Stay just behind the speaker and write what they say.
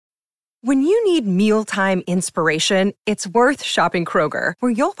When you need mealtime inspiration, it's worth shopping Kroger,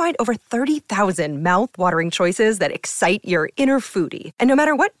 where you'll find over 30,000 mouth-watering choices that excite your inner foodie. And no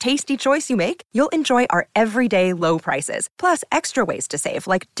matter what tasty choice you make, you'll enjoy our everyday low prices, plus extra ways to save,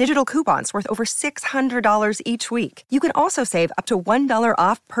 like digital coupons worth over $600 each week. You can also save up to $1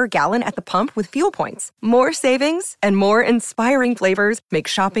 off per gallon at the pump with fuel points. More savings and more inspiring flavors make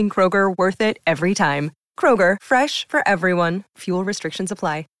shopping Kroger worth it every time. Kroger, fresh for everyone. Fuel restrictions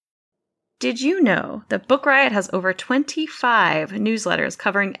apply. Did you know that Book Riot has over 25 newsletters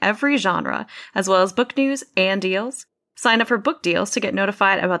covering every genre, as well as book news and deals? Sign up for book deals to get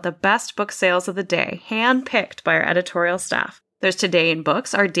notified about the best book sales of the day, hand-picked by our editorial staff. There's Today in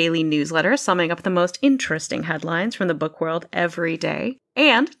Books, our daily newsletter summing up the most interesting headlines from the book world every day.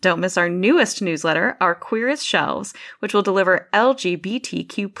 And don't miss our newest newsletter, our Queerest Shelves, which will deliver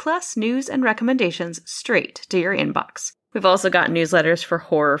LGBTQ+ news and recommendations straight to your inbox. We've also got newsletters for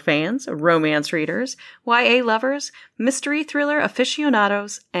horror fans, romance readers, YA lovers, mystery thriller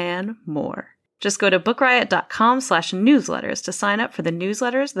aficionados, and more. Just go to bookriot.com/newsletters to sign up for the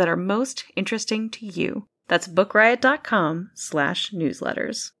newsletters that are most interesting to you. That's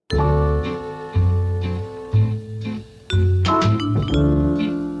bookriot.com/newsletters.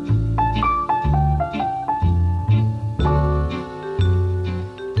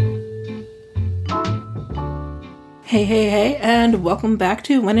 Hey, and welcome back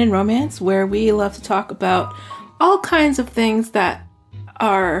to When in Romance, where we love to talk about all kinds of things that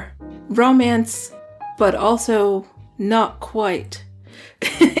are romance, but also not quite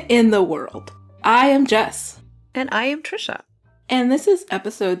in the world. I am Jess. And I am Trisha. And this is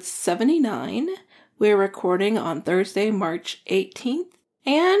episode 79. We're recording on Thursday, March 18th.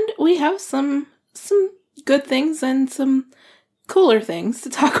 And we have some good things and some cooler things to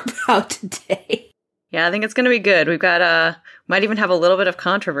talk about today. Yeah, I think it's going to be good. We've got, might even have a little bit of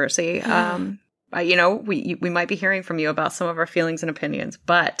controversy. We might be hearing from you about some of our feelings and opinions.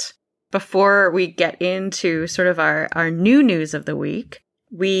 But before we get into sort of our new news of the week,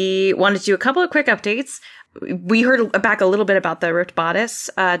 we wanted to do a couple of quick updates. We heard back a little bit about the Ripped Bodice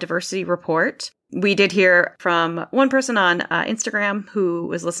diversity report. We did hear from one person on Instagram who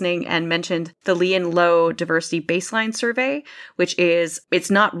was listening and mentioned the Lee and Low Diversity Baseline Survey, which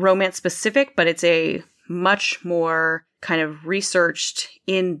it's not romance specific, but it's a much more kind of researched,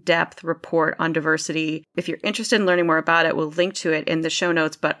 in-depth report on diversity. If you're interested in learning more about it, we'll link to it in the show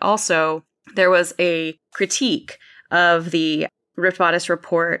notes. But also, there was a critique of the Ripped Bodice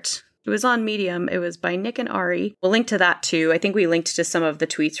report. It was on Medium. It was by Nick and Ari. We'll link to that too. I think we linked to some of the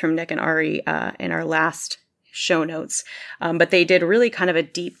tweets from Nick and Ari in our last show notes. But they did really kind of a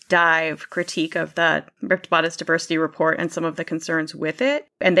deep dive critique of the Ripped Bodice Diversity Report and some of the concerns with it.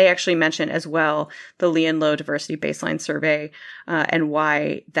 And they actually mentioned as well the Lee and Low Diversity Baseline Survey and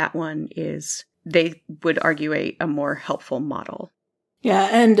why that one is, they would argue, a more helpful model. Yeah,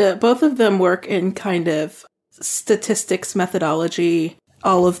 and both of them work in kind of statistics methodology,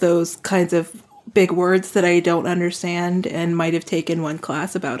 all of those kinds of big words that I don't understand and might have taken one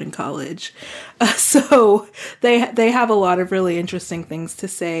class about in college. So they have a lot of really interesting things to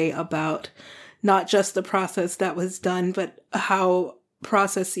say about not just the process that was done, but how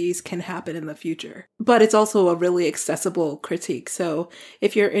processes can happen in the future. But it's also a really accessible critique. So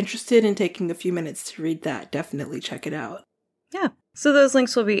if you're interested in taking a few minutes to read that, definitely check it out. Yeah. So those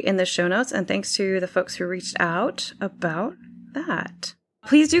links will be in the show notes. And thanks to the folks who reached out about that.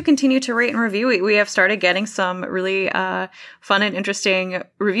 Please do continue to rate and review. We have started getting some really fun and interesting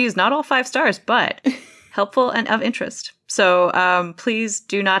reviews. Not all 5 stars, but helpful and of interest. So please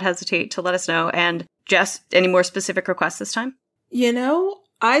do not hesitate to let us know. And Jess, any more specific requests this time? You know,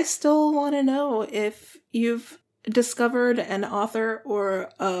 I still want to know if you've discovered an author or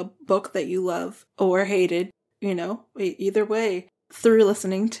a book that you love or hated, you know, either way, through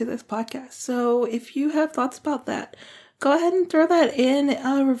listening to this podcast. So if you have thoughts about that, go ahead and throw that in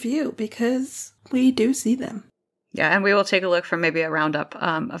a review because we do see them. Yeah, and we will take a look for maybe a roundup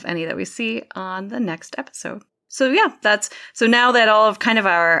of any that we see on the next episode. So yeah, so now that all of kind of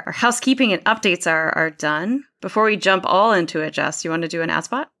our housekeeping and updates are done, before we jump all into it, Jess, you want to do an ad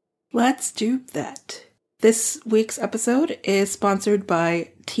spot? Let's do that. This week's episode is sponsored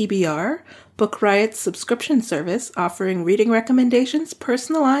by TBR, Book Riot's subscription service offering reading recommendations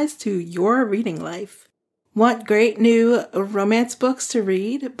personalized to your reading life. Want great new romance books to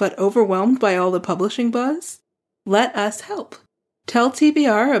read, but overwhelmed by all the publishing buzz? Let us help. Tell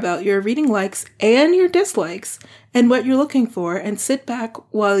TBR about your reading likes and your dislikes and what you're looking for, and sit back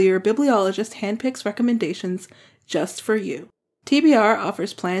while your bibliologist handpicks recommendations just for you. TBR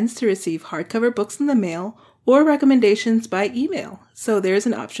offers plans to receive hardcover books in the mail or recommendations by email, so there's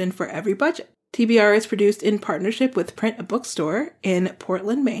an option for every budget. TBR is produced in partnership with Print a Bookstore in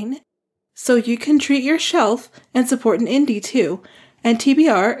Portland, Maine, so you can treat your shelf and support an indie too, and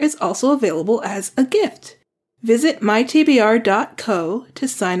TBR is also available as a gift. Visit mytbr.co to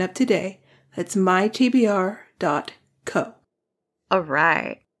sign up today. That's mytbr.co. All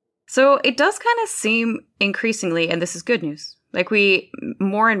right. So it does kind of seem increasingly, and this is good news, like we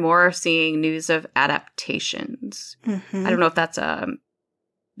more and more are seeing news of adaptations. Mm-hmm. I don't know if that's,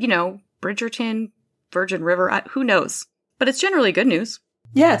 Bridgerton, Virgin River, who knows? But it's generally good news.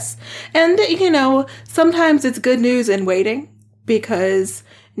 Yes. And, sometimes it's good news in waiting, because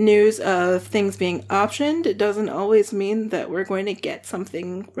news of things being optioned doesn't always mean that we're going to get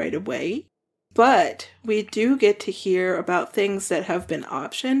something right away. But we do get to hear about things that have been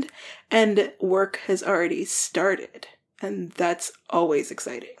optioned and work has already started. And that's always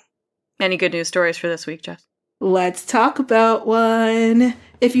exciting. Any good news stories for this week, Jess? Let's talk about one.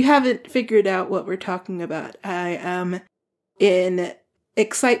 If you haven't figured out what we're talking about, I am in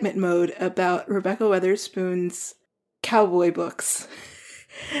excitement mode about Rebecca Weatherspoon's cowboy books.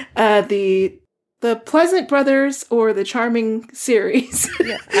 The Pleasant Brothers or the Charming series.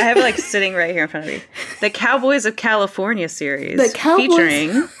 Yeah, I have it sitting right here in front of me. The Cowboys of California series. The Cowboys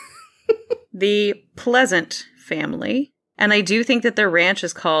featuring the Pleasant family. And I do think that their ranch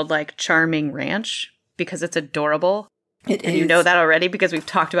is called Charming Ranch because it's adorable. It and is. You know that already because we've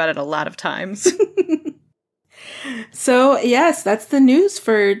talked about it a lot of times. So, yes, that's the news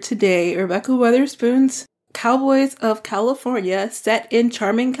for today. Rebecca Weatherspoon's Cowboys of California, set in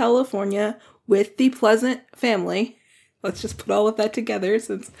charming California with the Pleasant family. Let's just put all of that together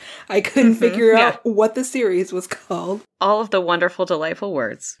since I couldn't figure out what the series was called. All of the wonderful, delightful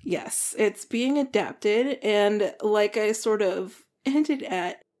words. Yes, it's being adapted, and like I sort of hinted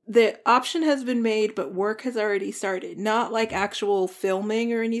at, the option has been made, but work has already started. Not like actual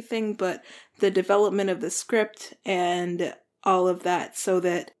filming or anything, but the development of the script and all of that, so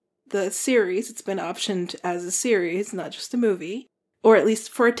that the series, it's been optioned as a series, not just a movie, or at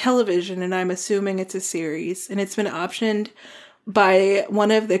least for a television, and I'm assuming it's a series, and it's been optioned by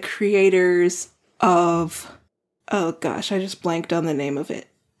one of the creators of, oh gosh, I just blanked on the name of it.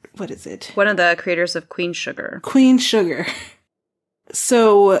 What is it? One of the creators of Queen Sugar. Queen Sugar.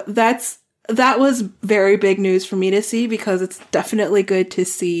 So that was very big news for me to see, because it's definitely good to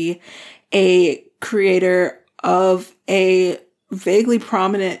see a creator of a vaguely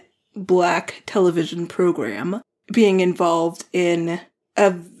prominent Black television program being involved in a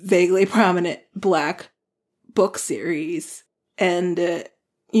vaguely prominent Black book series, and,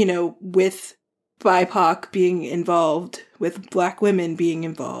 with BIPOC being involved, with Black women being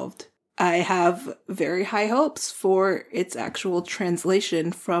involved. I have very high hopes for its actual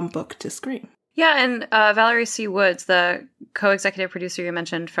translation from book to screen. Yeah, and Valerie C. Woods, the co-executive producer you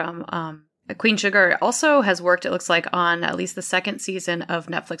mentioned from Queen Sugar, also has worked, it looks like, on at least the second season of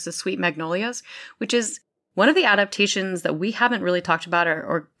Netflix's Sweet Magnolias, which is one of the adaptations that we haven't really talked about,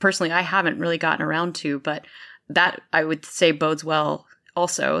 or personally I haven't really gotten around to, but that I would say bodes well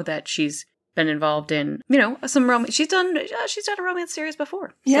also that she's been involved in, some romance. She's done a romance series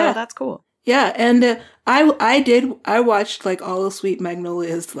before. Yeah. So that's cool. Yeah, and I watched all of Sweet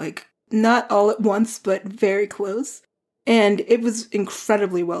Magnolias, not all at once, but very close. And it was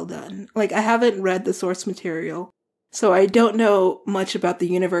incredibly well done. I haven't read the source material, so I don't know much about the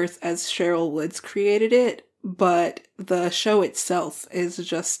universe as Cheryl Woods created it, but the show itself is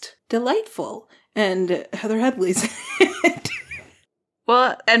just delightful. And Heather Headley's in it.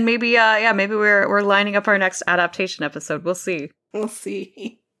 Well, and maybe we're lining up our next adaptation episode. We'll see. We'll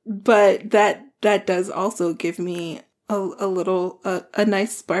see. But that does also give me a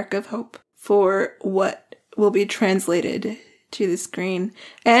nice spark of hope for what will be translated to the screen,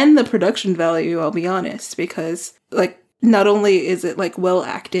 and the production value, I'll be honest, because not only is it well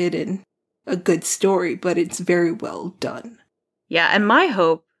acted and a good story, but it's very well done. Yeah, and my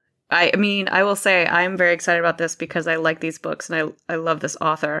hope, I will say I'm very excited about this because I like these books and I love this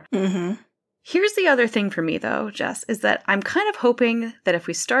author. Mm-hmm. Here's the other thing for me, though, Jess, is that I'm kind of hoping that if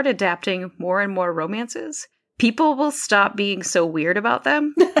we start adapting more and more romances, people will stop being so weird about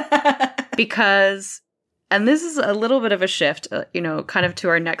them. Because, and this is a little bit of a shift, kind of to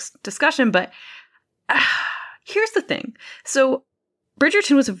our next discussion, but here's the thing. So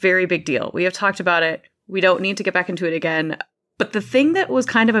Bridgerton was a very big deal. We have talked about it. We don't need to get back into it again. But the thing that was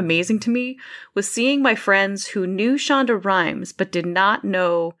kind of amazing to me was seeing my friends who knew Shonda Rhimes but did not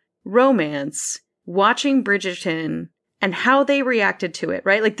know romance watching Bridgerton and how they reacted to it,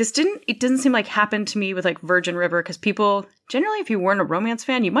 right? It didn't seem like happened to me with Virgin River, because people, generally, if you weren't a romance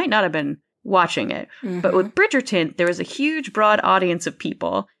fan, you might not have been watching it. But with Bridgerton, there was a huge, broad audience of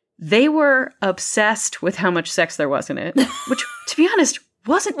people. They were obsessed with how much sex there was in it, which, to be honest,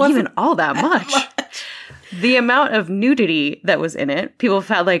 wasn't even all that much. The amount of nudity that was in it, people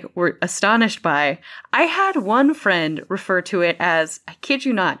felt like were astonished by. I had one friend refer to it as, I kid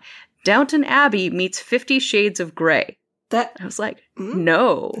you not, Downton Abbey meets 50 Shades of Grey. That I was like,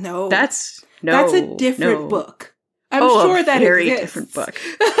 no, that's a different book. I'm sure that very exists. Different book,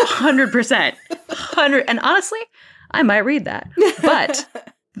 100%, 100. And honestly, I might read that, but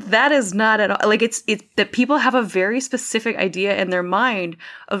that is not at all like it's that people have a very specific idea in their mind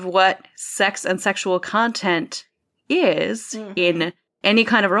of what sex and sexual content is in any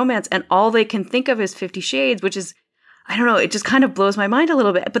kind of romance, and all they can think of is 50 Shades, which is, I don't know, it just kind of blows my mind a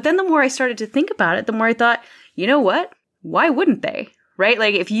little bit. But then the more I started to think about it, the more I thought, you know what? Why wouldn't they? Right?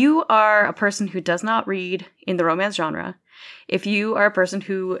 Like, if you are a person who does not read in the romance genre, if you are a person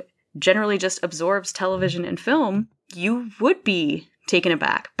who generally just absorbs television and film, you would be taken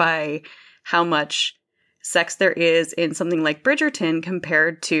aback by how much sex there is in something like Bridgerton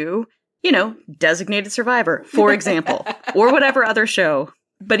compared to, you know, Designated Survivor, for example, or whatever other show.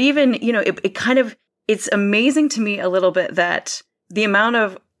 But even, you know, it's amazing to me a little bit that the amount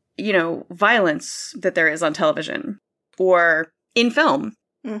of, you know, violence that there is on television or in film,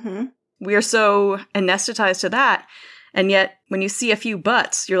 we are so anesthetized to that. And yet when you see a few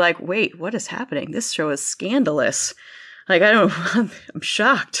butts, you're like, wait, what is happening? This show is scandalous. Like, I'm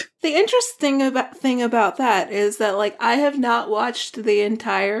shocked. The interesting thing about that is that, like, I have not watched the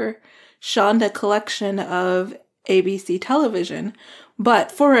entire Shonda collection of ABC television,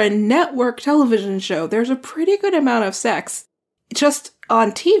 but for a network television show, there's a pretty good amount of sex just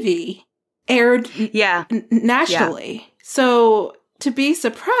on TV, aired nationally. Yeah. So to be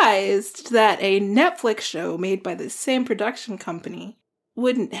surprised that a Netflix show made by the same production company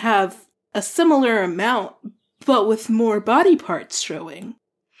wouldn't have a similar amount, but with more body parts showing.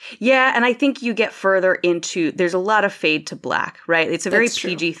 Yeah, and I think you get further into, there's a lot of fade to black, right? It's a very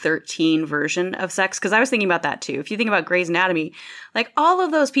PG-13 version of sex, because I was thinking about that too. If you think about Grey's Anatomy, like, all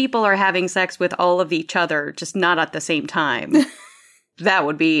of those people are having sex with all of each other, just not at the same time. That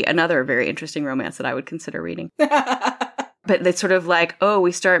would be another very interesting romance that I would consider reading. But it's sort of like, oh,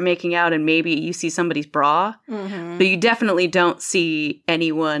 we start making out and maybe you see somebody's bra, but you definitely don't see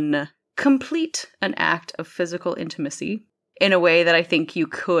anyone complete an act of physical intimacy in a way that I think you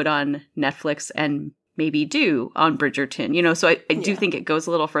could on Netflix and maybe do on Bridgerton, you know? So I do think it goes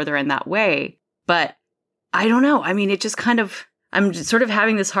a little further in that way, but I don't know. I mean, it just kind of, I'm just sort of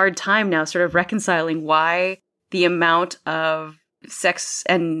having this hard time now sort of reconciling why the amount of sex,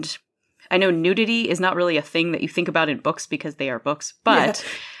 and I know nudity is not really a thing that you think about in books because they are books, but,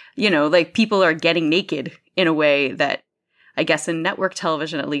 you know, like, people are getting naked in a way that I guess in network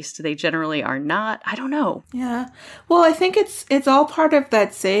television, at least, they generally are not. I don't know. Yeah. Well, I think it's all part of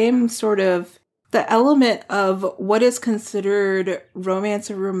that same sort of the element of what is considered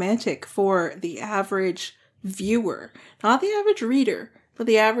romance or romantic for the average viewer, not the average reader, but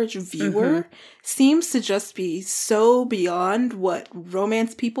the average viewer seems to just be so beyond what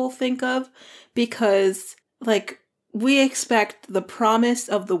romance people think of, because, like, we expect the promise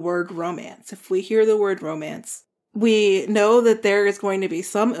of the word romance. If we hear the word romance, we know that there is going to be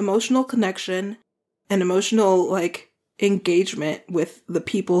some emotional connection and emotional, like, engagement with the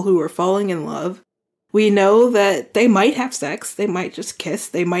people who are falling in love. We know that they might have sex. They might just kiss.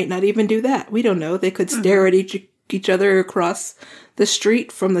 They might not even do that. We don't know. They could stare at each other across the street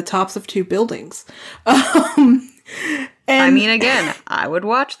from the tops of 2 buildings. And, I mean, again, I would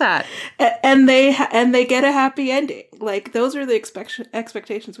watch that. And they get a happy ending. Like, those are the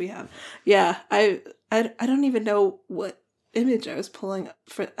expectations we have. Yeah, I don't even know what image I was pulling up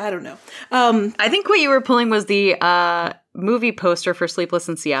for. I don't know. I think what you were pulling was the movie poster for Sleepless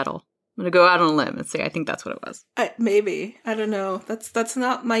in Seattle. I'm going to go out on a limb and say I think that's what it was. Maybe. I don't know. That's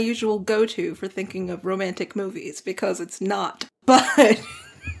not my usual go-to for thinking of romantic movies, because it's not. But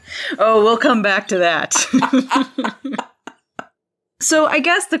oh, we'll come back to that. So I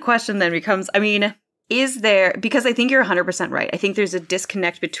guess the question then becomes, I mean, is there, because I think you're 100% right. I think there's a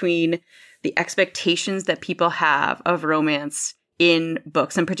disconnect between the expectations that people have of romance in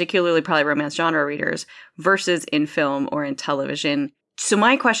books, and particularly probably romance genre readers, versus in film or in television. So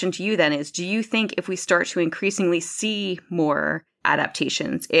my question to you then is, do you think if we start to increasingly see more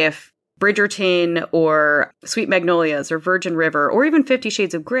adaptations, if Bridgerton or Sweet Magnolias or Virgin River or even 50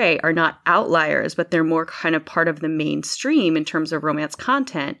 Shades of Grey are not outliers, but they're more kind of part of the mainstream in terms of romance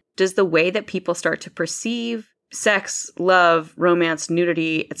content, does the way that people start to perceive sex, love, romance,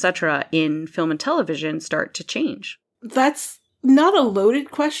 nudity, etc. in film and television start to change? That's not a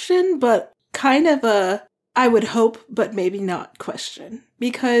loaded question, but kind of a, I would hope, but maybe not question.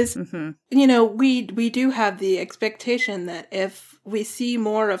 Because, you know, we do have the expectation that if we see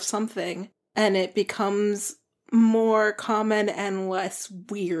more of something and it becomes more common and less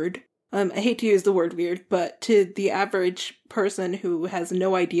weird, I hate to use the word weird, but to the average person who has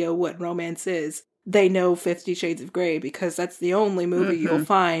no idea what romance is, they know 50 Shades of Grey because that's the only movie you'll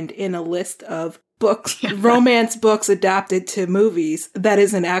find in a list of books, romance books adapted to movies that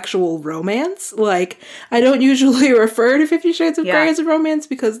is an actual romance. Like, I don't usually refer to 50 Shades of Grey as a romance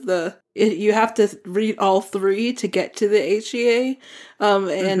because you have to read all 3 to get to the HEA.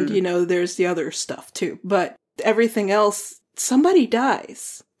 And, you know, there's the other stuff too. But everything else, somebody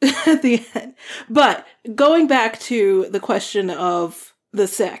dies at the end. But going back to the question of the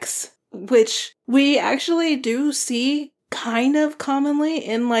sex, which we actually do see kind of commonly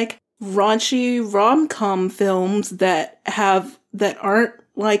in like raunchy rom-com films that aren't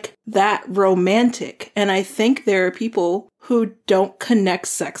like that romantic. And I think there are people who don't connect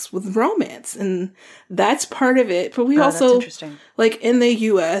sex with romance, and that's part of it. But we also, like in the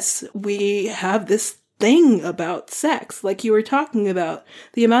US, we have this thing about sex. Like you were talking about,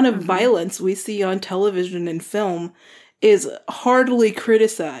 the amount of violence we see on television and film is hardly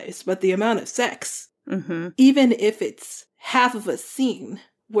criticized, but the amount of sex, even if it's half of a scene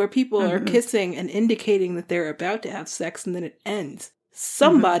where people are kissing and indicating that they're about to have sex and then it ends,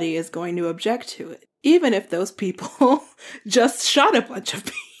 somebody is going to object to it, even if those people just shot a bunch of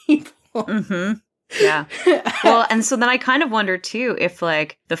people. Yeah. Well, and so then I kind of wonder too if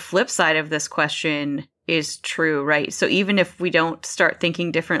like the flip side of this question is true, right? So even if we don't start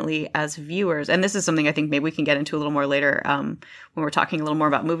thinking differently as viewers, and this is something I think maybe we can get into a little more later when we're talking a little more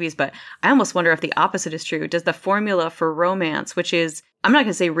about movies, but I almost wonder if the opposite is true. Does the formula for romance, which is, I'm not going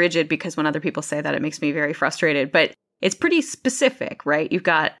to say rigid because when other people say that, it makes me very frustrated, but it's pretty specific, right? You've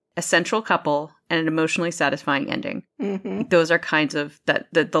got a central couple and an emotionally satisfying ending. Those are kinds of, that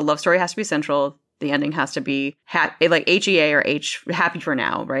the love story has to be central. The ending has to be like HEA or happy for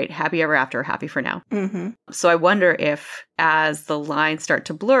now, right? Happy ever after, happy for now. So I wonder if as the lines start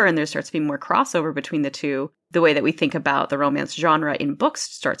to blur and there starts to be more crossover between the two, the way that we think about the romance genre in books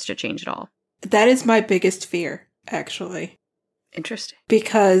starts to change at all. That is my biggest fear, actually. Interesting.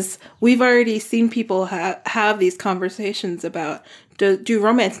 Because we've already seen people have these conversations about, do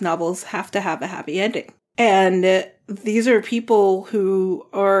romance novels have to have a happy ending? And these are people who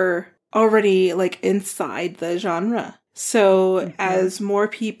are already like inside the genre. So as more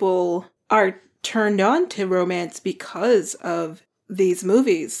people are turned on to romance because of these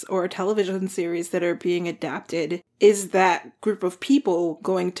movies or television series that are being adapted, is that group of people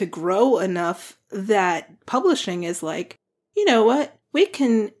going to grow enough that publishing is like, you know what? We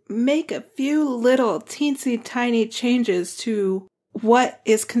can make a few little teensy tiny changes to what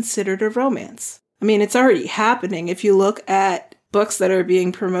is considered a romance. I mean, it's already happening. If you look at books that are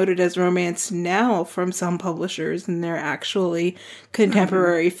being promoted as romance now from some publishers, and they're actually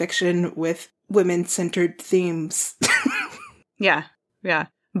contemporary fiction with women-centered themes. Yeah.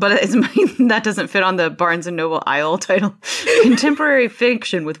 But that doesn't fit on the Barnes & Noble aisle title. Contemporary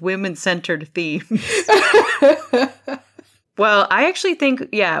fiction with women-centered themes. Well, I actually think,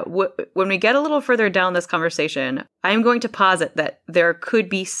 when we get a little further down this conversation, I'm going to posit that there could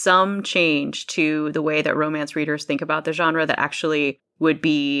be some change to the way that romance readers think about the genre that actually would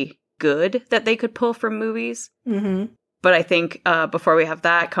be good that they could pull from movies. But I think before we have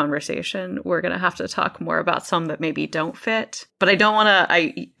that conversation, we're going to have to talk more about some that maybe don't fit. But I don't want to,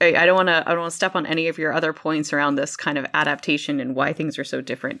 I don't want to step on any of your other points around this kind of adaptation and why things are so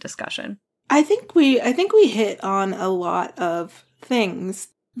different discussion. I think we hit on a lot of things.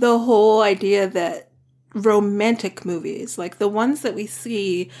 The whole idea that romantic movies, like the ones that we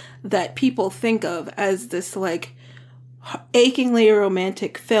see that people think of as this like achingly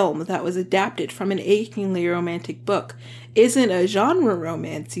romantic film that was adapted from an achingly romantic book, isn't a genre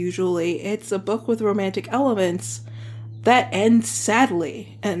romance usually. It's a book with romantic elements that ends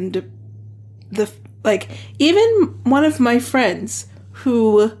sadly. And even one of my friends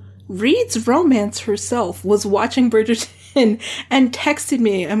who reads romance herself was watching Bridgerton and texted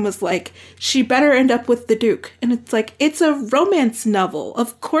me and was like, she better end up with the Duke. And it's like, it's a romance novel.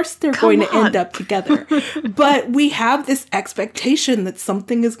 Of course they're going to end up together. But we have this expectation that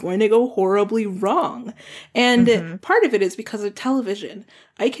something is going to go horribly wrong. And part of it is because of television.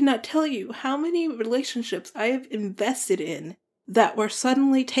 I cannot tell you how many relationships I have invested in that were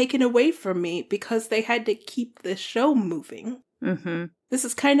suddenly taken away from me because they had to keep the show moving. This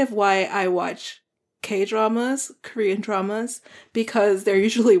is kind of why I watch K-dramas, Korean dramas, because they're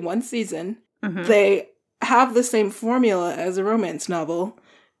usually one season. They have the same formula as a romance novel,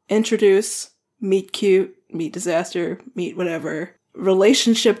 introduce, meet cute, meet disaster, meet whatever,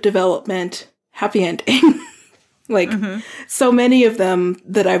 relationship development, happy ending. So many of them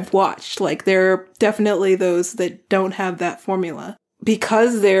that I've watched, like, there are definitely those that don't have that formula.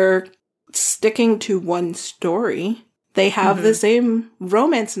 Because they're sticking to one story, they have the same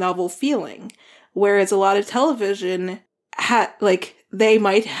romance novel feeling. Whereas a lot of television, they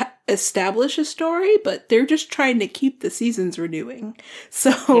might establish a story, but they're just trying to keep the seasons renewing.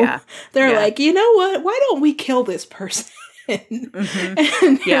 So they're like, you know what? Why don't we kill this person?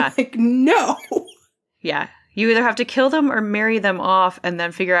 And you're like, no. Yeah. You either have to kill them or marry them off and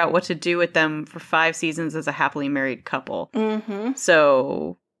then figure out what to do with them for 5 seasons as a happily married couple. Mm-hmm.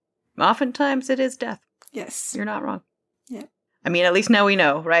 So oftentimes it is death. Yes. You're not wrong. Yeah. I mean, at least now we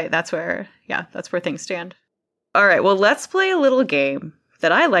know, right? That's where things stand. All right. Well, let's play a little game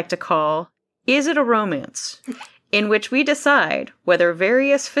that I like to call Is It a Romance? In which we decide whether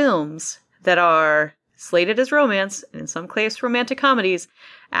various films that are slated as romance, and in some cases romantic comedies,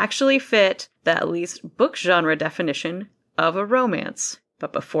 actually fit the at least book genre definition of a romance.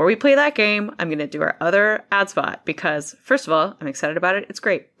 But before we play that game, I'm going to do our other ad spot because, first of all, I'm excited about it. It's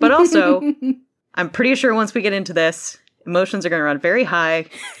great. But also, I'm pretty sure once we get into this, emotions are going to run very high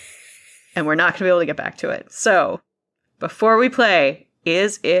and we're not going to be able to get back to it. So, before we play,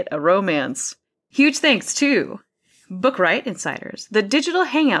 Is It a Romance? Huge thanks to Book Riot Insiders, the digital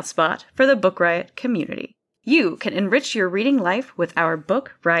hangout spot for the Book Riot community. You can enrich your reading life with our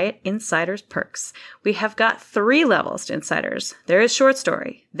Book Riot Insiders perks. We have got 3 levels to Insiders. There is short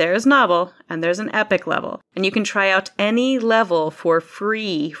story, there is novel, and there's an epic level. And you can try out any level for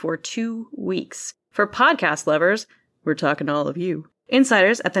free for 2 weeks. For podcast lovers, we're talking all of you.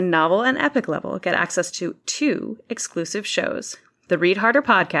 Insiders at the novel and epic level get access to 2 exclusive shows. The Read Harder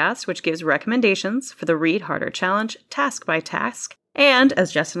podcast, which gives recommendations for the Read Harder Challenge task by task. And,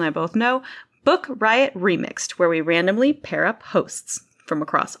 as Jess and I both know, Book Riot Remixed, where we randomly pair up hosts from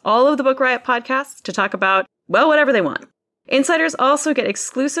across all of the Book Riot podcasts to talk about, well, whatever they want. Insiders also get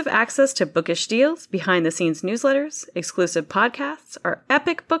exclusive access to bookish deals, behind-the-scenes newsletters, exclusive podcasts, our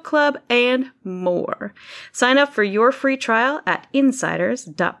epic book club, and more. Sign up for your free trial at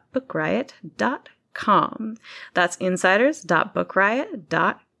insiders.bookriot.com. That's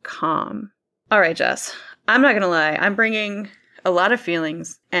insiders.bookriot.com. All right, Jess, I'm not going to lie. I'm bringing a lot of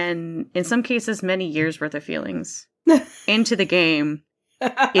feelings, and in some cases, many years worth of feelings, into the game.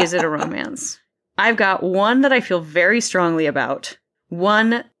 Is It a Romance? I've got one that I feel very strongly about,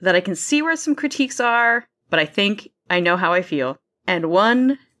 one that I can see where some critiques are, but I think I know how I feel, and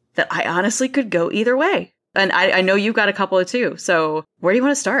one that I honestly could go either way. And I know you've got a couple of too, so where do you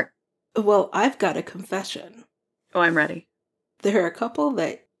want to start? Well, I've got a confession. Oh, I'm ready. There are a couple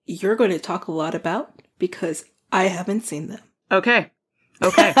that you're going to talk a lot about because I haven't seen them. Okay.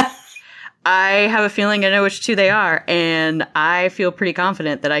 I have a feeling I know which 2 they are, and I feel pretty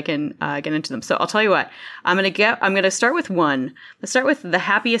confident that I can get into them. So I'll tell you what. I'm gonna start with one. Let's start with The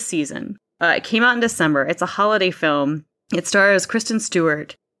Happiest Season. It came out in December. It's a holiday film. It stars Kristen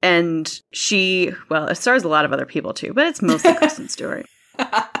Stewart, and it stars a lot of other people too, but it's mostly Kristen Stewart.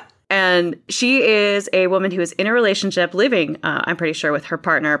 And she is a woman who is in a relationship, living, I'm pretty sure, with her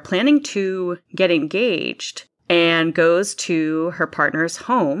partner, planning to get engaged, and goes to her partner's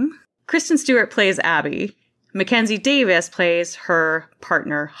home. Kristen Stewart plays Abby. Mackenzie Davis plays her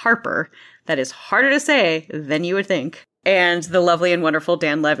partner, Harper. That is harder to say than you would think. And the lovely and wonderful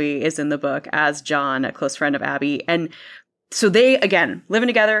Dan Levy is in the book as John, a close friend of Abby. And so they, again, living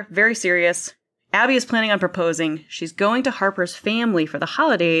together, very serious. Abby is planning on proposing. She's going to Harper's family for the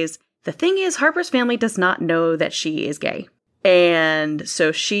holidays. The thing is, Harper's family does not know that she is gay. And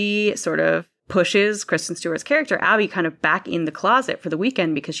so she sort of pushes Kristen Stewart's character, Abby, kind of back in the closet for the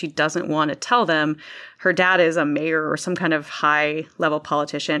weekend because she doesn't want to tell them. Her dad is a mayor or some kind of high-level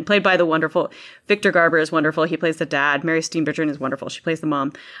politician, played by the wonderful Victor Garber is wonderful. He plays the dad. Mary Steenburgen is wonderful. She plays the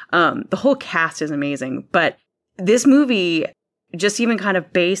mom. The whole cast is amazing. But this movie, just even kind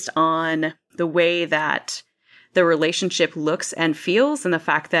of based on the way that the relationship looks and feels and the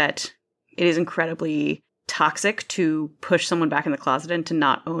fact that it is incredibly toxic to push someone back in the closet and to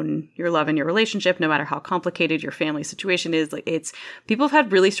not own your love and your relationship, no matter how complicated your family situation is. Like, people have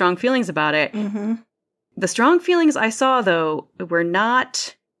had really strong feelings about it. Mm-hmm. The strong feelings I saw, though, were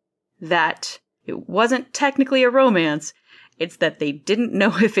not that it wasn't technically a romance. It's that they didn't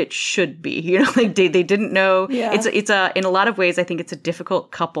know if it should be. You know, like they didn't know. Yeah. It's in a lot of ways, I think it's a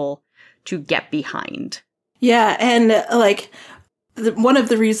difficult couple to get behind. Yeah, and one of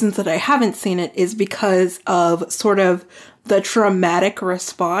the reasons that I haven't seen it is because of sort of the traumatic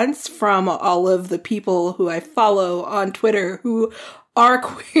response from all of the people who I follow on Twitter who are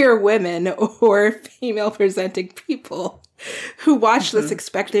queer women or female presenting people who watch this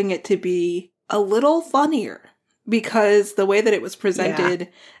expecting it to be a little funnier, because the way that it was presented,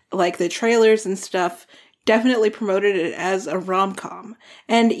 like the trailers and stuff, definitely promoted it as a rom-com.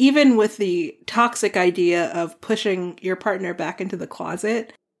 And even with the toxic idea of pushing your partner back into the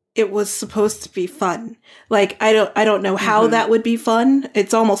closet, it was supposed to be fun. Like, I don't know how that would be fun.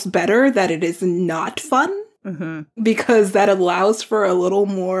 It's almost better that it is not fun, because that allows for a little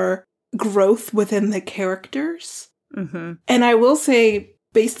more growth within the characters. And I will say,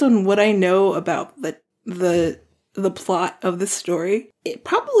 based on what I know about the plot of the story, it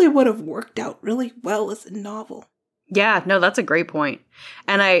probably would have worked out really well as a novel. Yeah, no, that's a great point.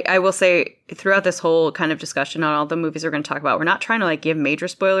 And I will say, throughout this whole kind of discussion on all the movies we're going to talk about, we're not trying to like give major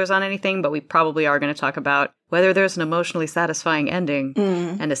spoilers on anything, but we probably are going to talk about whether there's an emotionally satisfying ending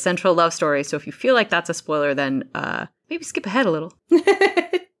and a central love story. So if you feel like that's a spoiler, then maybe skip ahead a little.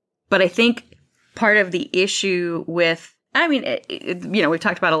 But I think part of the issue with, I mean, we've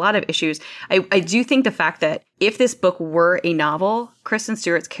talked about a lot of issues. I do think the fact that if this book were a novel, Kristen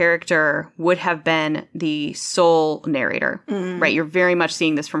Stewart's character would have been the sole narrator, right? You're very much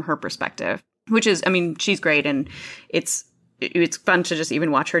seeing this from her perspective, which is, I mean, she's great. And it's fun to just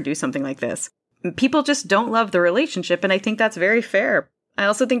even watch her do something like this. People just don't love the relationship. And I think that's very fair. I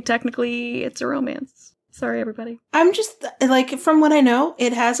also think technically it's a romance. Sorry, everybody. I'm just, like, from what I know,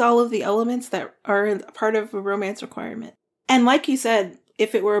 it has all of the elements that are part of a romance requirement. And like you said,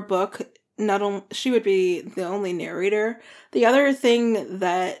 if it were a book, not only she would be the only narrator. The other thing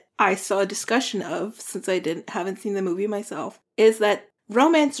that I saw a discussion of, since I haven't seen the movie myself, is that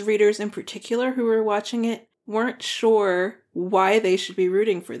romance readers in particular who were watching it weren't sure why they should be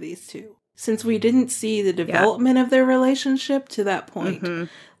rooting for these two. Since we didn't see the development of their relationship to that point.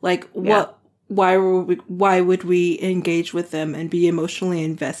 Like, why would we engage with them and be emotionally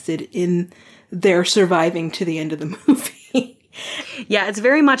invested in their surviving to the end of the movie? Yeah, it's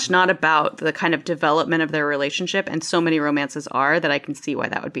very much not about the kind of development of their relationship, and so many romances are that I can see why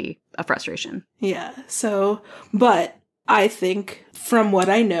that would be a frustration. Yeah, so, but I think from what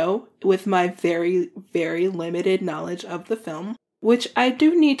I know, with my very, very limited knowledge of the film, which I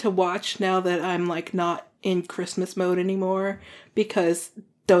do need to watch now that I'm like not in Christmas mode anymore, because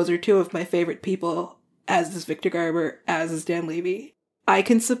those are two of my favorite people, as is Victor Garber, as is Dan Levy. I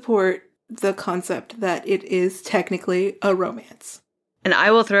can support the concept that it is technically a romance. And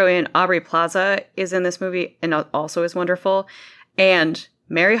I will throw in Aubrey Plaza is in this movie and also is wonderful. And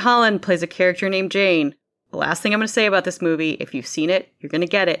Mary Holland plays a character named Jane. The last thing I'm going to say about this movie, if you've seen it, you're going to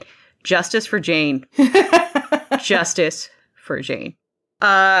get it. Justice for Jane. Justice for Jane.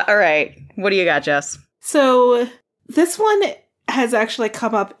 All right. What do you got, Jess? So this one has actually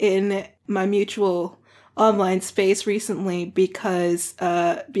come up in my mutual online space recently because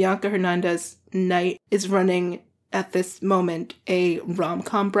Bianca Hernandez Knight is running at this moment a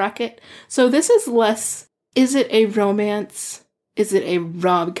rom-com bracket. So this is less, is it a romance? Is it a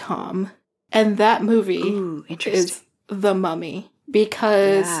rom-com? And that movie is The Mummy.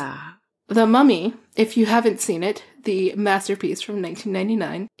 Because The Mummy, if you haven't seen it, the masterpiece from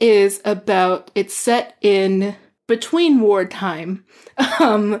 1999, is about, it's set in between wartime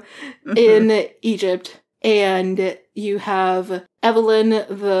in Egypt. And you have Evelyn,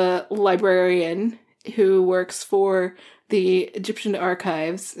 the librarian, who works for the Egyptian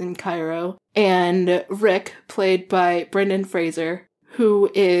archives in Cairo, and Rick, played by Brendan Fraser,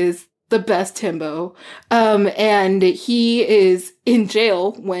 who is the best himbo. And he is in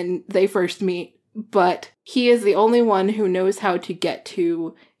jail when they first meet, but he is the only one who knows how to get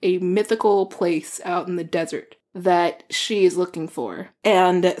to a mythical place out in the desert that she is looking for.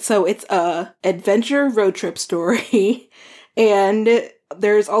 And so it's a adventure road trip story. And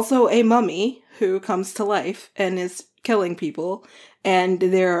there's also a mummy who comes to life and is killing people. And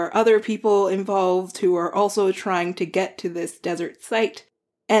there are other people involved who are also trying to get to this desert site.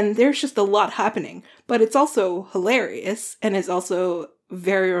 And there's just a lot happening. But it's also hilarious, and it's also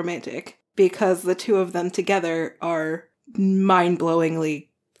very romantic, because the two of them together are mind-blowingly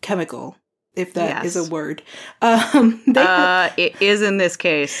chemical, if that is a word. It is in this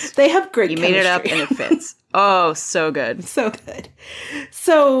case. They have great chemistry. You made it up and it fits. Oh, so good. So good.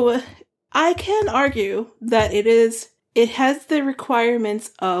 So I can argue that it has the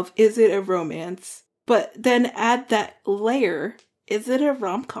requirements of, is it a romance? But then add that layer, is it a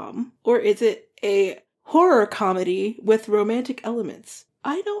rom-com? Or is it a horror comedy with romantic elements?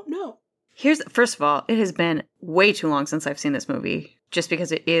 I don't know. First of all, it has been way too long since I've seen this movie, just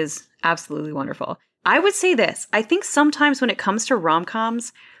because it is absolutely wonderful. I would say this. I think sometimes when it comes to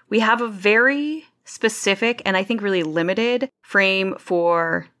rom-coms, we have a very specific and I think really limited frame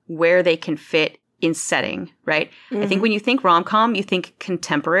for where they can fit in setting, right? I think when you think rom-com, you think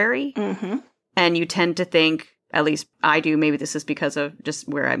contemporary. And you tend to think, at least I do, maybe this is because of just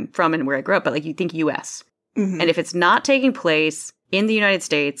where I'm from and where I grew up, but like you think US. And if it's not taking place in the United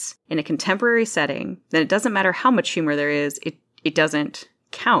States in a contemporary setting, then it doesn't matter how much humor there is, it doesn't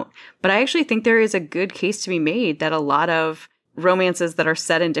count. But I actually think there is a good case to be made that a lot of romances that are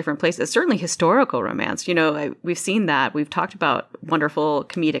set in different places, certainly historical romance, you know, we've seen that. We've talked about wonderful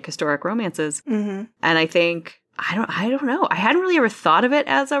comedic historic romances. And I think, I don't know. I hadn't really ever thought of it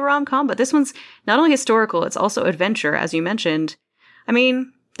as a rom-com, but this one's not only historical, it's also adventure, as you mentioned. I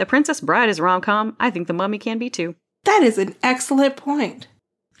mean, The Princess Bride is a rom-com. I think The Mummy can be too. That is an excellent point.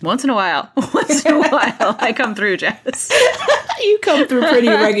 Once in a while, I come through, Jess. You come through pretty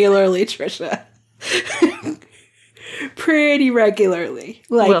regularly, Trisha. Pretty regularly.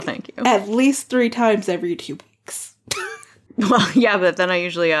 Like, well, thank you. At least 3 times every 2 weeks. Well, yeah, but then I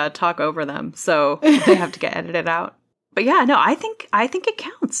usually talk over them, so they have to get edited out. But yeah, no, I think it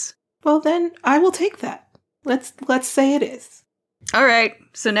counts. Well, then I will take that. Let's say it is. All right,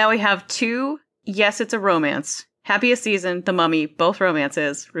 so now we have 2. Yes, it's a romance. Happiest Season, The Mummy, both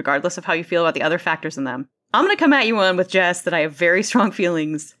romances, regardless of how you feel about the other factors in them. I'm going to come at you one with Jess that I have very strong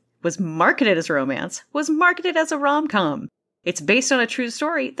feelings was marketed as romance, was marketed as a rom-com. It's based on a true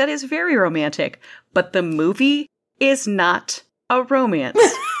story that is very romantic, but the movie is not a romance.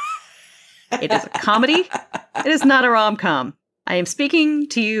 It is a comedy. It is not a rom-com. I am speaking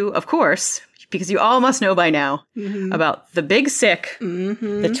to you, of course, because you all must know by now about The Big Sick,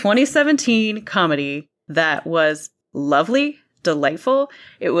 the 2017 comedy that was lovely, delightful.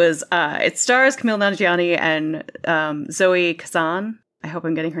 It stars Kumail Nanjiani and Zoe Kazan. I hope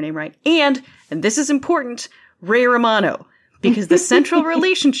I'm getting her name right. And this is important, Ray Romano, because the central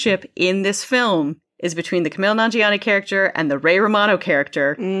relationship in this film is between the Kumail Nanjiani character and the Ray Romano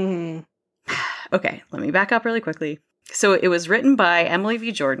character. Okay, let me back up really quickly. So it was written by Emily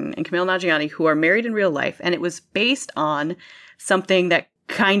V. Jordan and Kumail Nanjiani, who are married in real life, and it was based something that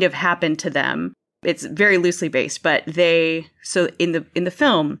kind of happened to them. It's very loosely based, but so in the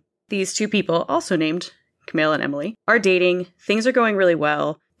film, these 2 people, also named Kumail and Emily, are dating. Things are going really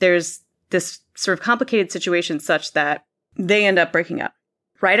well. There's this sort of complicated situation such that they end up breaking up.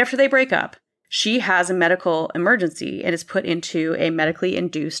 Right after they break up, she has a medical emergency and is put into a medically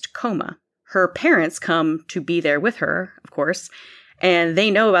induced coma. Her parents come to be there with her, of course, and they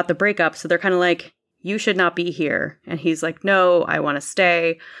know about the breakup, so they're kind of like, you should not be here. And he's like, no, I want to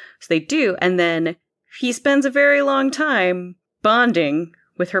stay. So they do, and then he spends a very long time bonding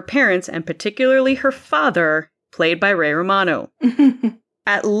with her parents, and particularly her father, played by Ray Romano.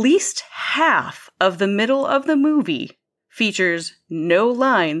 At least half of the middle of the movie features no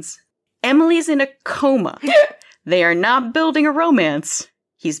lines. Emily's in a coma. They are not building a romance.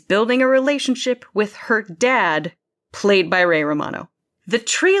 He's building a relationship with her dad, played by Ray Romano. The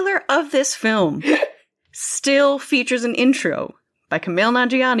trailer of this film still features an intro by Kumail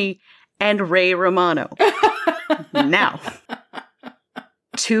Nanjiani and Ray Romano. Now,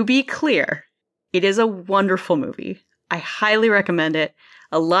 to be clear, it is a wonderful movie. I highly recommend it.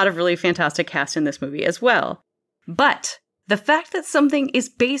 A lot of really fantastic cast in this movie as well. But the fact that something is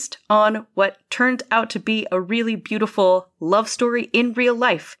based on what turned out to be a really beautiful love story in real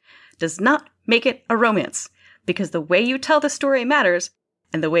life does not make it a romance, because the way you tell the story matters,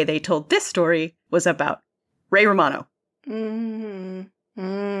 and the way they told this story was about Ray Romano.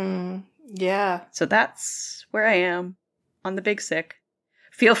 Yeah. So that's where I am on The Big Sick.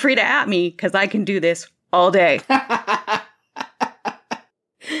 Feel free to at me, because I can do this all day.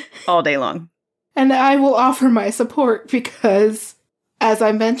 All day long. And I will offer my support because, as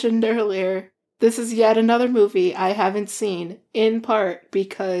I mentioned earlier, this is yet another movie I haven't seen, in part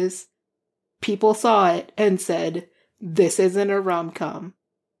because people saw it and said, this isn't a rom-com.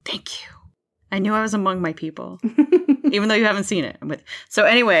 Thank you. I knew I was among my people, even though you haven't seen it. So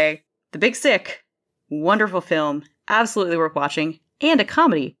anyway, The Big Sick, wonderful film, absolutely worth watching, and a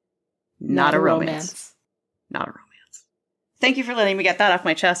comedy, not a romance. Not a romance. Thank you for letting me get that off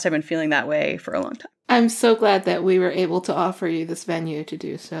my chest. I've been feeling that way for a long time. I'm so glad that we were able to offer you this venue to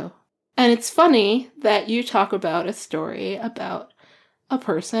do so. And it's funny that you talk about a story about a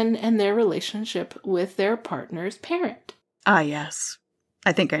person and their relationship with their partner's parent. Ah, yes.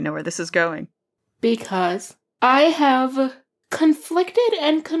 I think I know where this is going. Because I have conflicted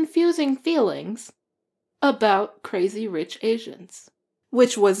and confusing feelings about Crazy Rich Asians,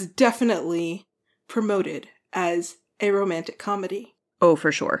 which was definitely promoted as a romantic comedy. Oh,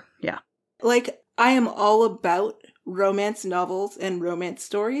 for sure. Yeah. Like, I am all about romance novels and romance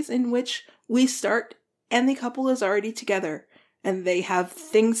stories in which we start and the couple is already together and they have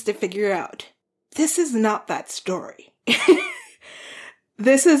things to figure out. This is not that story.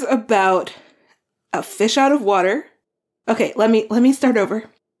 This is about a fish out of water. Okay, let me start over.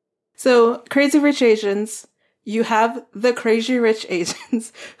 So, Crazy Rich Asians, you have the Crazy Rich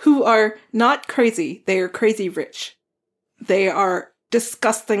Asians who are not crazy, they are crazy rich. They are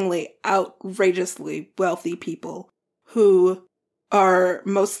disgustingly, outrageously wealthy people who are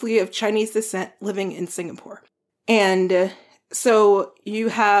mostly of Chinese descent living in Singapore. And so you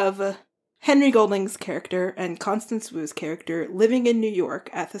have Henry Golding's character and Constance Wu's character living in New York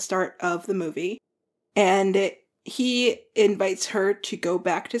at the start of the movie. And he invites her to go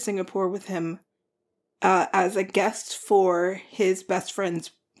back to Singapore with him as a guest for his best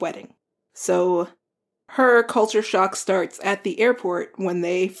friend's wedding. So her culture shock starts at the airport when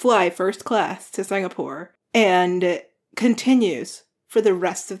they fly first class to Singapore and continues for the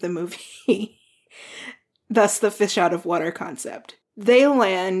rest of the movie. Thus the fish out of water concept. They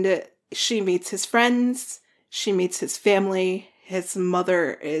land, she meets his friends, she meets his family, his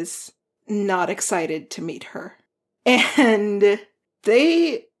mother is not excited to meet her. And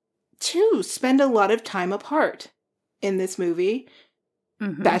they, too, spend a lot of time apart in this movie.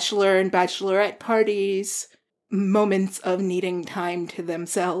 Mm-hmm. Bachelor and bachelorette parties, moments of needing time to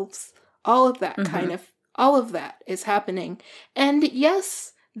themselves, all of that all of that is happening. And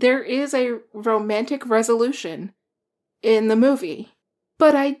yes, there is a romantic resolution in the movie,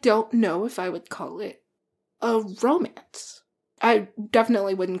 but I don't know if I would call it a romance. I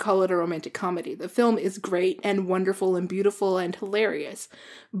definitely wouldn't call it a romantic comedy. The film is great and wonderful and beautiful and hilarious,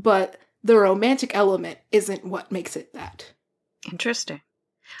 but the romantic element isn't what makes it that. Interesting.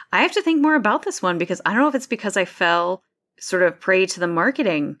 I have to think more about this one because I don't know if it's because I fell sort of prey to the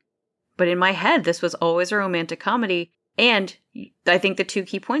marketing, but in my head, this was always a romantic comedy. And I think the two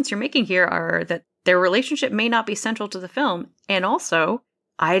key points you're making here are that their relationship may not be central to the film. And also,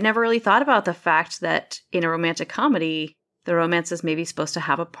 I had never really thought about the fact that in a romantic comedy, the romance is maybe supposed to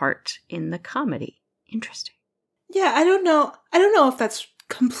have a part in the comedy. Interesting. Yeah, I don't know if that's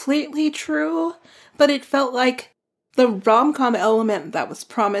completely true, but it felt like the rom-com element that was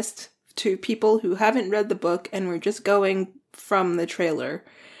promised to people who haven't read the book and were just going from the trailer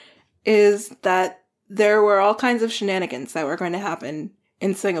is that there were all kinds of shenanigans that were going to happen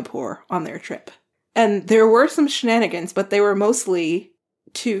in Singapore on their trip. And there were some shenanigans, but they were mostly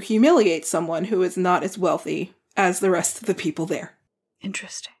to humiliate someone who is not as wealthy as the rest of the people there.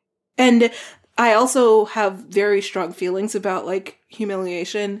 Interesting. And I also have very strong feelings about, like,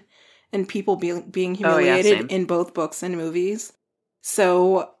 humiliation and people being humiliated in both books and movies.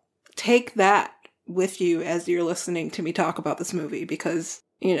 So take that with you as you're listening to me talk about this movie because,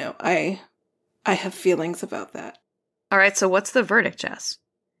 you know, I have feelings about that. All right, so what's the verdict, Jess?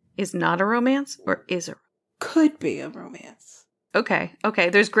 Is not a romance or is a... Could be a romance. Okay,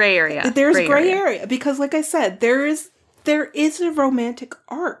 there's gray area. There's gray area because, like I said, there is a romantic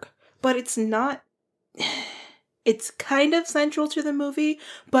arc, but it's not... It's kind of central to the movie,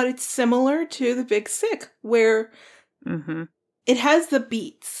 but it's similar to The Big Sick, where it has the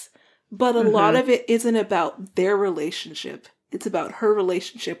beats, but a lot of it isn't about their relationship. It's about her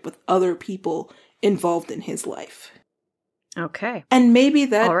relationship with other people involved in his life. Okay. And maybe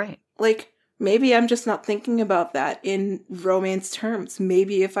that, all right. Like, maybe I'm just not thinking about that in romance terms.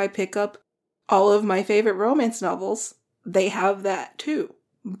 Maybe if I pick up all of my favorite romance novels, they have that too.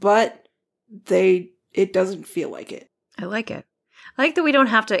 But it doesn't feel like it. I like it. I like that we don't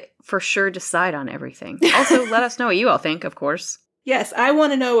have to for sure decide on everything. Also, let us know what you all think, of course. Yes, I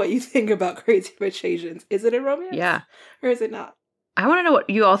want to know what you think about Crazy Rich Asians. Is it a romance? Yeah. Or is it not? I want to know what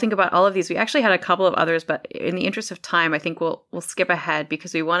you all think about all of these. We actually had a couple of others, but in the interest of time, I think we'll skip ahead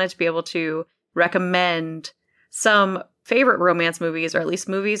because we wanted to be able to recommend some favorite romance movies, or at least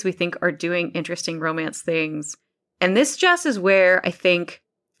movies we think are doing interesting romance things. And this just is where I think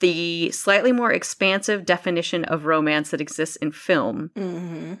the slightly more expansive definition of romance that exists in film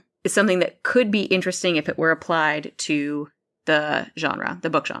is something that could be interesting if it were applied to the genre, the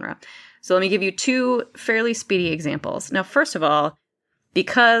book genre. So let me give you two fairly speedy examples. Now, first of all,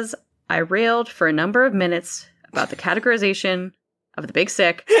 because I railed for a number of minutes about the categorization of The Big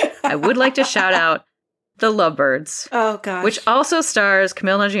Sick, I would like to shout out The Lovebirds. Oh, gosh. Which also stars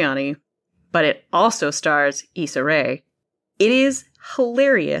Kumail Nanjiani, but it also stars Issa Rae. It is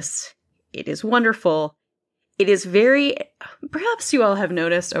hilarious. It is wonderful. It is very, perhaps you all have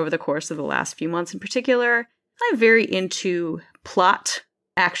noticed over the course of the last few months in particular, I'm very into plot,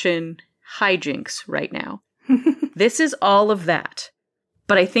 action, hijinks right now. This is all of that.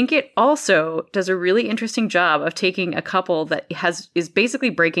 But I think it also does a really interesting job of taking a couple that is basically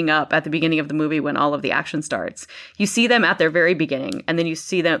breaking up at the beginning of the movie when all of the action starts. You see them at their very beginning, and then you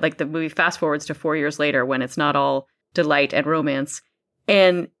see them, like, the movie fast forwards to 4 years later when it's not all delight and romance.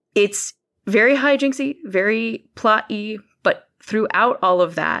 And it's very hijinksy, very plot-y, but throughout all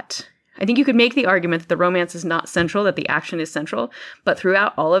of that, I think you could make the argument that the romance is not central, that the action is central, but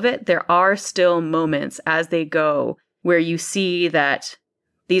throughout all of it, there are still moments as they go where you see that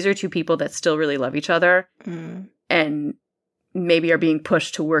these are two people that still really love each other and maybe are being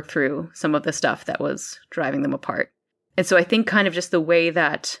pushed to work through some of the stuff that was driving them apart. And so I think kind of just the way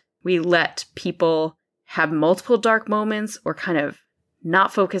that we let people have multiple dark moments or kind of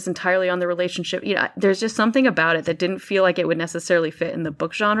not focus entirely on the relationship. You know, there's just something about it that didn't feel like it would necessarily fit in the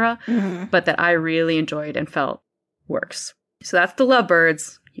book genre, but that I really enjoyed and felt works. So that's The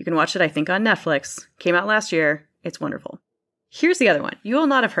Lovebirds. You can watch it, I think, on Netflix. Came out last year. It's wonderful. Here's the other one. You will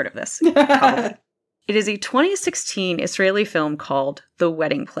not have heard of this, probably. It is a 2016 Israeli film called The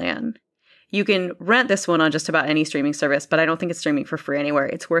Wedding Plan. You can rent this one on just about any streaming service, but I don't think it's streaming for free anywhere.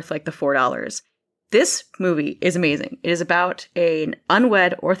 It's worth like the $4. This movie is amazing. It is about an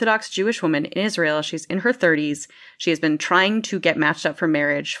unwed Orthodox Jewish woman in Israel. She's in her 30s. She has been trying to get matched up for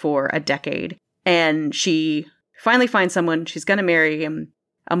marriage for a decade. And she finally finds someone. She's going to marry him.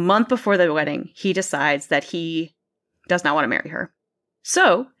 A month before the wedding, he decides that he does not want to marry her.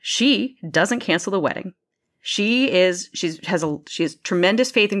 So she doesn't cancel the wedding. She has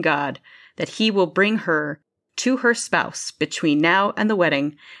tremendous faith in God that he will bring her to her spouse between now and the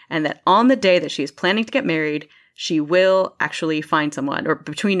wedding, and that on the day that she is planning to get married, she will actually find someone, or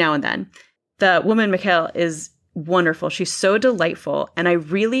between now and then. The woman, Michal, is wonderful. She's so delightful, and I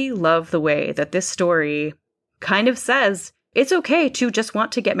really love the way that this story kind of says it's okay to just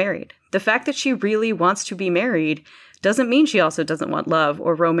want to get married. The fact that she really wants to be married doesn't mean she also doesn't want love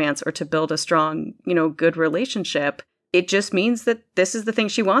or romance or to build a strong, good relationship. It just means that this is the thing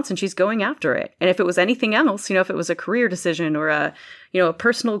she wants and she's going after it. And if it was anything else, if it was a career decision or a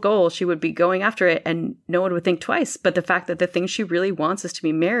personal goal, she would be going after it and no one would think twice. But the fact that the thing she really wants is to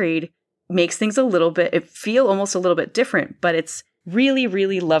be married makes things feel almost a little bit different, but it's really,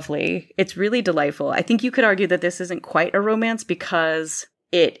 really lovely. It's really delightful. I think you could argue that this isn't quite a romance because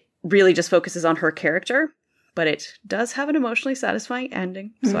it really just focuses on her character, but it does have an emotionally satisfying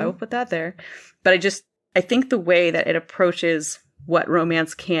ending. So I will put that there. But I think the way that it approaches what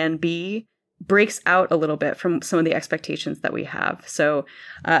romance can be breaks out a little bit from some of the expectations that we have. So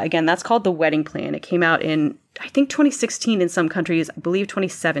again, that's called The Wedding Plan. It came out in, I think, 2016 in some countries, I believe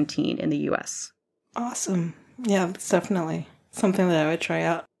 2017 in the US. Awesome. Yeah, that's definitely something that I would try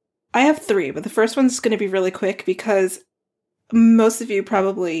out. I have 3, but the first one's going to be really quick because most of you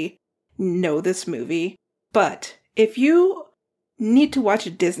probably know this movie. But if you need to watch a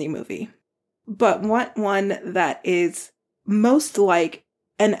Disney movie, but want one that is most like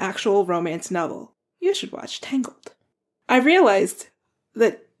an actual romance novel, you should watch Tangled. I realized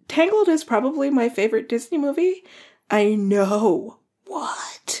that Tangled is probably my favorite Disney movie. I know.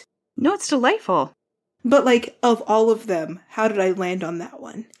 What? No, it's delightful. But of all of them, how did I land on that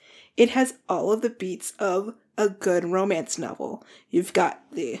one? It has all of the beats of a good romance novel. You've got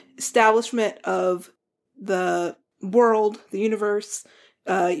the establishment of the world, the universe.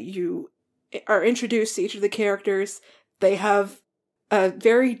 You are introduced to each of the characters. They have a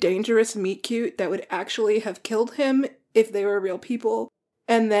very dangerous meet-cute that would actually have killed him if they were real people.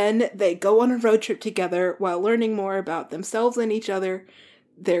 And then they go on a road trip together while learning more about themselves and each other.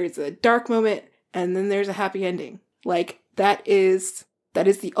 There's a dark moment, and then there's a happy ending. That is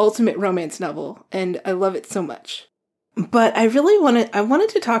the ultimate romance novel, and I love it so much. But I wanted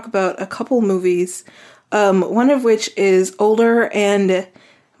to talk about a couple movies, one of which is older and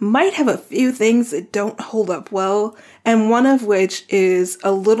might have a few things that don't hold up well, and one of which is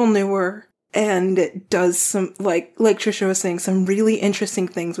a little newer and does some, like Trisha was saying, some really interesting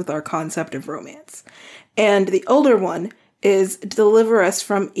things with our concept of romance. And the older one is Deliver Us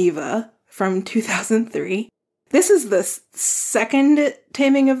from Eva from 2003. This is the second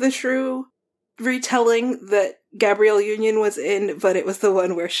Taming of the Shrew retelling that Gabrielle Union was in, but it was the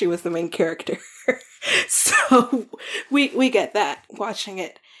one where she was the main character. So we get that watching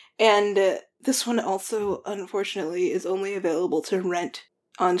it. And this one also, unfortunately, is only available to rent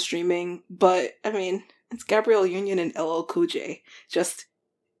on streaming. But, I mean, it's Gabrielle Union and LL Cool J. Just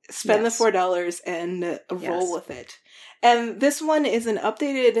spend the $4 and roll with it. And this one is an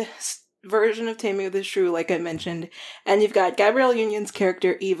updated version of Taming of the Shrew, like I mentioned. And you've got Gabrielle Union's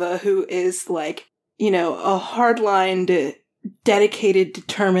character, Eva, who is a hard-lined dedicated,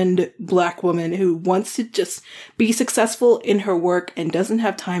 determined Black woman who wants to just be successful in her work and doesn't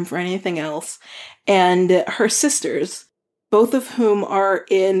have time for anything else. And her sisters, both of whom are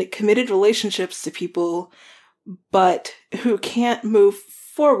in committed relationships to people, but who can't move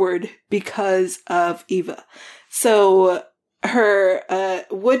forward because of Eva. So her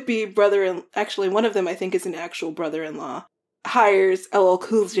would-be brother, actually one of them I think is an actual brother-in-law, hires LL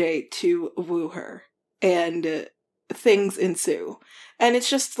Cool J to woo her. And things ensue. And it's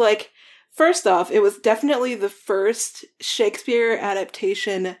just like, first off, it was definitely the first Shakespeare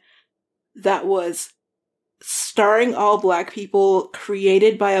adaptation that was starring all Black people,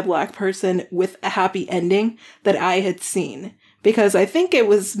 created by a Black person with a happy ending that I had seen. Because I think it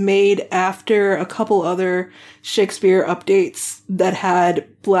was made after a couple other Shakespeare updates that had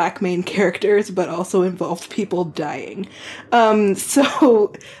Black main characters, but also involved people dying.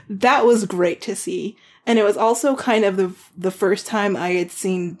 So that was great to see. And it was also kind of the first time I had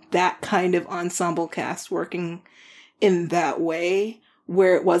seen that kind of ensemble cast working in that way,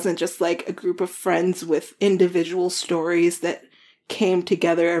 where it wasn't just like a group of friends with individual stories that came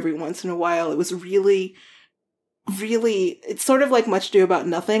together every once in a while. It was really, it's sort of like Much Ado About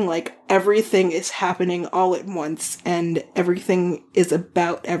Nothing. Like, everything is happening all at once, and everything is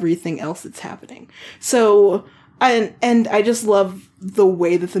about everything else that's happening. So, and I just love the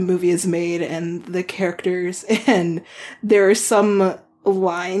way that the movie is made and the characters, and there are some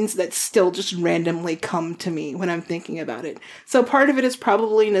lines that still just randomly come to me when I'm thinking about it. So part of it is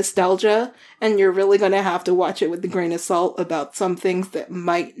probably nostalgia, and you're really going to have to watch it with a grain of salt about some things that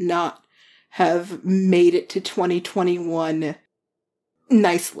might not have made it to 2021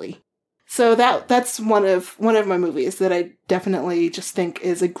 nicely. So that's one of my movies that I definitely just think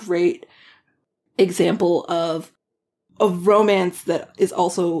is a great example of romance that is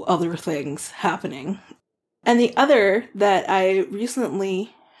also other things happening. And the other that I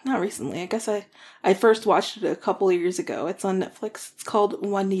I first watched it a couple of years ago. It's on Netflix. It's called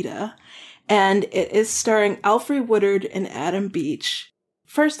Juanita, and it is starring Alfre Woodard and Adam Beach.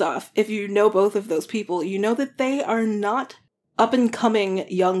 First off, if you know both of those people, you know that they are not up-and-coming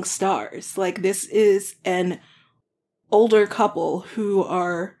young stars. Like, this is an older couple who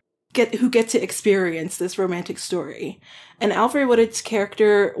get to experience this romantic story. And Alfre Woodard's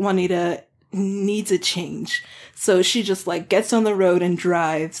character, Juanita, needs a change. So she just like gets on the road and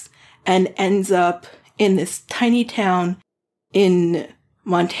drives and ends up in this tiny town in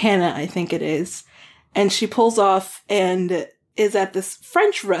Montana, I think it is. And she pulls off and is at this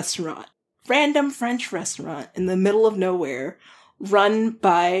French restaurant, random French restaurant in the middle of nowhere, run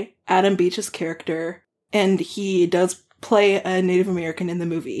by Adam Beach's character. And he does play a Native American in the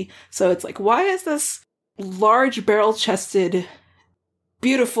movie. So it's like, why is this large barrel-chested,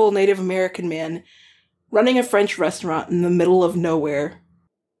 beautiful Native American man running a French restaurant in the middle of nowhere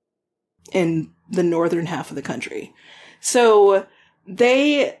in the northern half of the country? So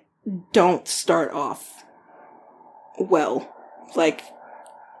they don't start off well. Like,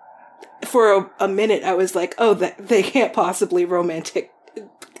 for a minute I was like, oh, they can't possibly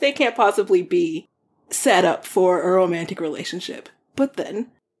they can't possibly be set up for a romantic relationship. But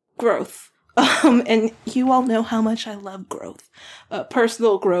then, growth. And you all know how much I love growth.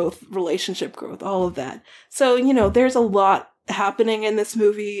 Personal growth, relationship growth, all of that. So, there's a lot happening in this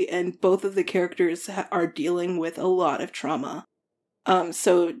movie, and both of the characters are dealing with a lot of trauma.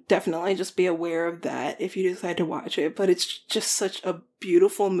 So definitely just be aware of that if you decide to watch it. But it's just such a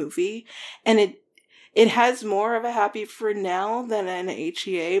beautiful movie, and it has more of a happy for now than an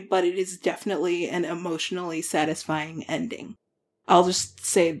HEA, but it is definitely an emotionally satisfying ending. I'll just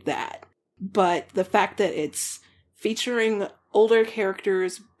say that. But the fact that it's featuring older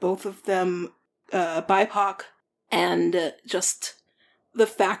characters, both of them BIPOC, and just the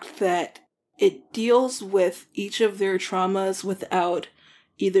fact that it deals with each of their traumas without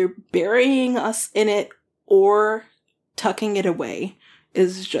either burying us in it or tucking it away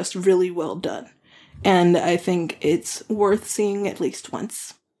is just really well done. And I think it's worth seeing at least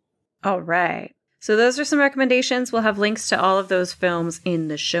once. All right. So those are some recommendations. We'll have links to all of those films in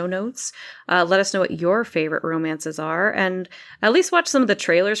the show notes. Let us know what your favorite romances are, and at least watch some of the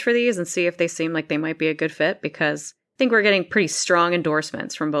trailers for these and see if they seem like they might be a good fit, because I think we're getting pretty strong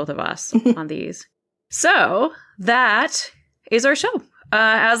endorsements from both of us on these. So that is our show.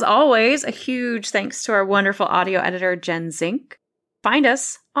 As always, a huge thanks to our wonderful audio editor, Jen Zink. Find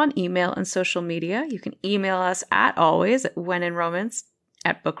us on email and social media. You can email us at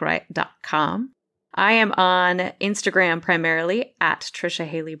wheninromance@bookriot.com. I am on Instagram primarily at Trisha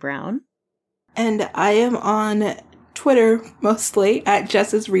Haley Brown. And I am on Twitter mostly at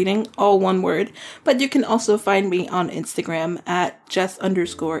Jess's Reading, all one word. But you can also find me on Instagram at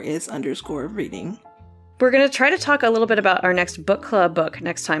Jess_is_reading. We're going to try to talk a little bit about our next book club book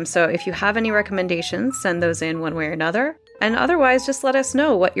next time. So if you have any recommendations, send those in one way or another. And otherwise, just let us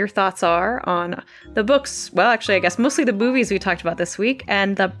know what your thoughts are on the books. Well, actually, I guess mostly the movies we talked about this week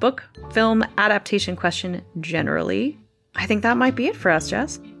and the book film adaptation question generally. I think that might be it for us,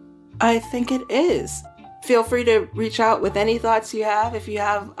 Jess. I think it is. Feel free to reach out with any thoughts you have. If you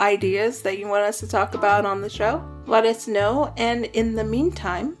have ideas that you want us to talk about on the show, let us know. And in the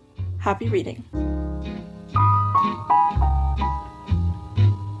meantime, happy reading.